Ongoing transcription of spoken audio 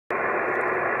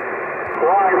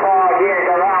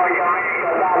148 around Jamaica,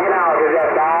 backing out of the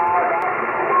start.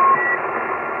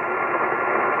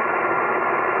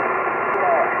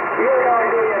 You don't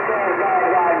do yourself like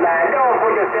that, man. Don't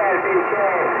put yourself in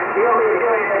shame. You'll be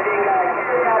doing a thing like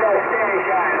any other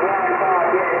station.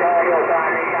 148 audio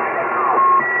time, we got them out.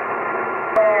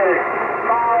 Well,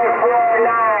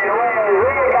 549, well,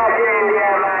 we got you in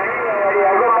there, man.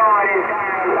 Good morning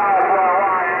time,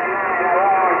 541 and 9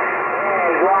 around.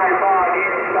 Well,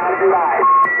 148, standing by.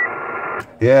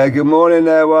 Yeah, good morning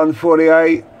there,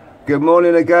 148. Good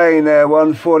morning again there,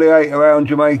 148 around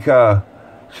Jamaica.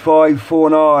 It's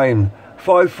 549.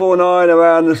 549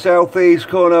 around the southeast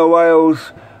corner of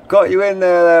Wales. Got you in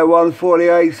there,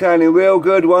 148, sounding real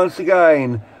good once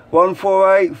again.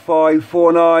 148,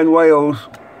 549 Wales.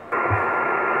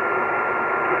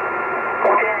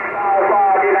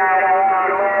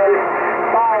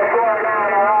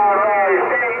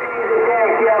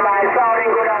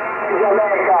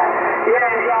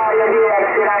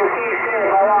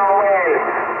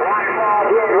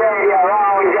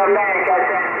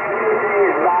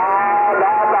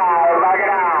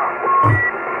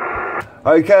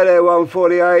 Okay there,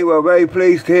 148, we're very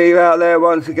pleased to hear you out there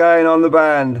once again on the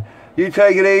band. You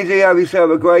take it easy, have yourself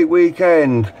a great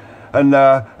weekend, and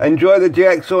enjoy the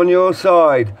Jacks on your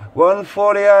side.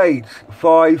 148,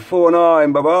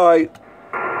 549, bye-bye.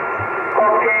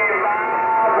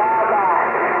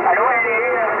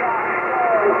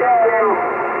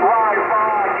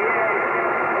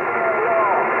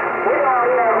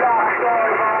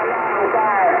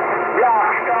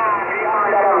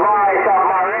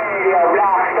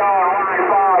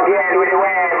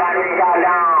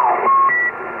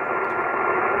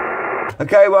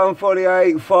 Okay,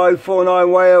 148,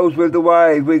 549 Wales with the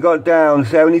wave. We got down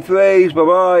 73s,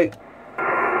 bye-bye.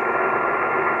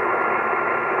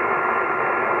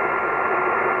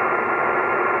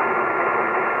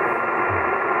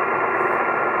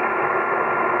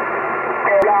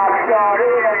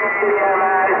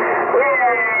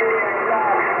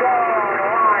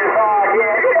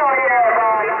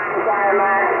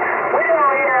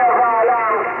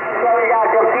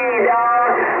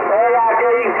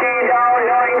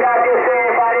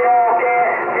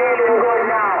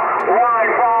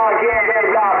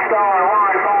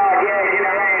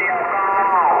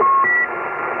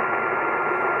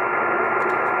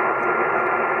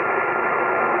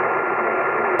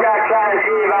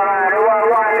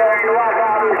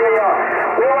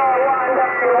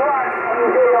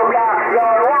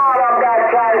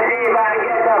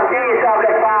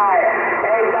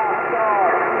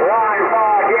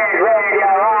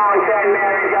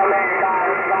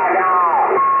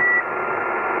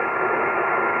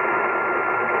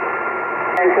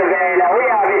 Pennsylvania, we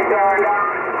have it turned on.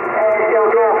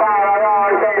 8225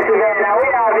 around Pennsylvania, we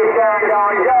have it turned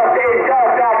on. It's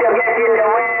just that you get in the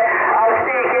way. I'm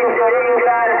speaking to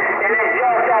England, and it's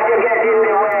just that you get in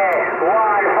the way.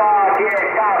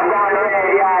 148 Top Gun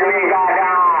Radio, and we got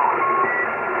down.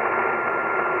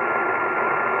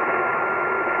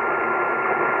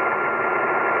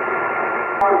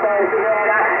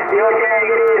 Pennsylvania, you take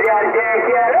it easy and take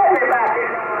care. Let me back it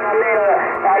down a little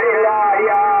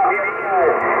audio of your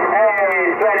ears.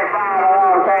 Hey, 25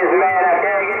 around Pennsylvania,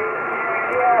 take it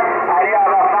easy. And you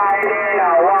have a fine day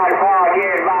now.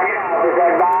 148, back it up. He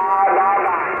said, bye, bye,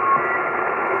 bye.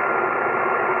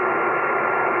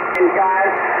 In time,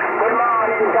 good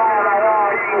morning time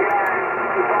around England.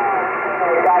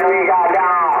 And we got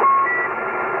down.